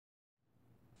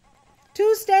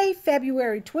Tuesday,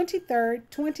 February 23rd,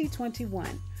 2021.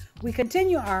 We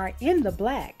continue our In the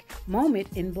Black moment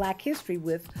in Black history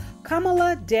with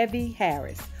Kamala Devi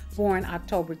Harris, born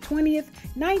October 20th,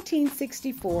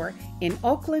 1964 in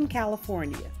Oakland,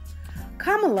 California.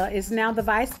 Kamala is now the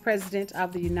Vice President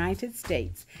of the United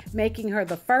States, making her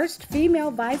the first female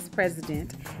Vice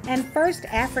President and first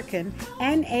African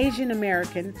and Asian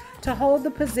American to hold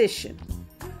the position.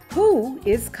 Who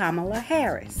is Kamala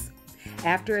Harris?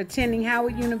 After attending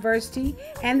Howard University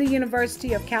and the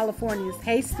University of California's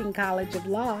Hastings College of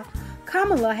Law,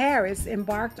 Kamala Harris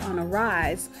embarked on a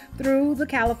rise through the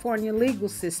California legal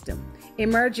system,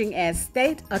 emerging as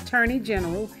State Attorney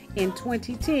General in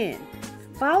 2010.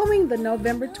 Following the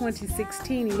November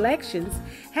 2016 elections,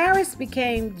 Harris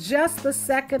became just the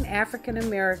second African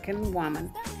American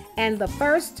woman and the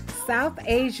first South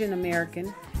Asian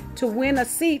American to win a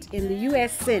seat in the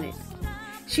U.S. Senate.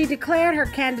 She declared her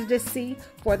candidacy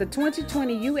for the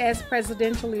 2020 U.S.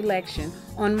 presidential election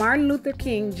on Martin Luther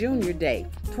King Jr. Day,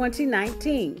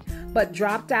 2019, but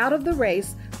dropped out of the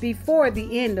race before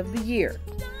the end of the year.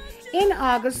 In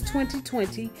August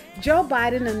 2020, Joe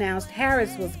Biden announced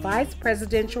Harris was vice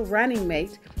presidential running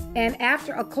mate, and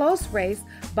after a close race,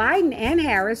 Biden and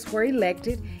Harris were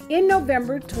elected in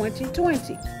November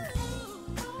 2020.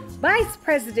 Vice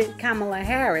President Kamala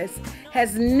Harris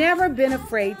has never been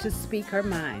afraid to speak her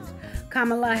mind.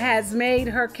 Kamala has made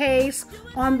her case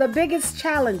on the biggest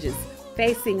challenges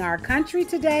facing our country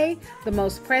today, the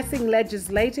most pressing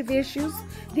legislative issues,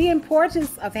 the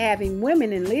importance of having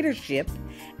women in leadership,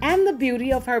 and the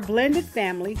beauty of her blended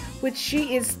family, which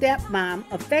she is stepmom,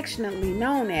 affectionately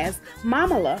known as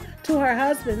Mamala, to her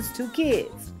husband's two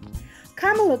kids.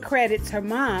 Kamala credits her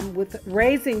mom with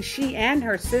raising she and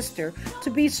her sister to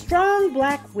be strong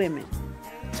Black women.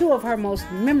 Two of her most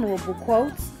memorable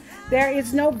quotes: "There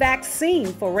is no vaccine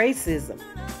for racism.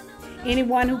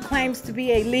 Anyone who claims to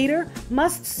be a leader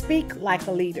must speak like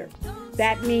a leader.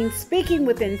 That means speaking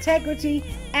with integrity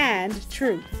and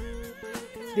truth."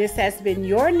 This has been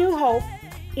your new hope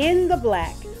in the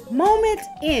Black moment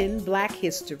in Black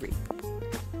history.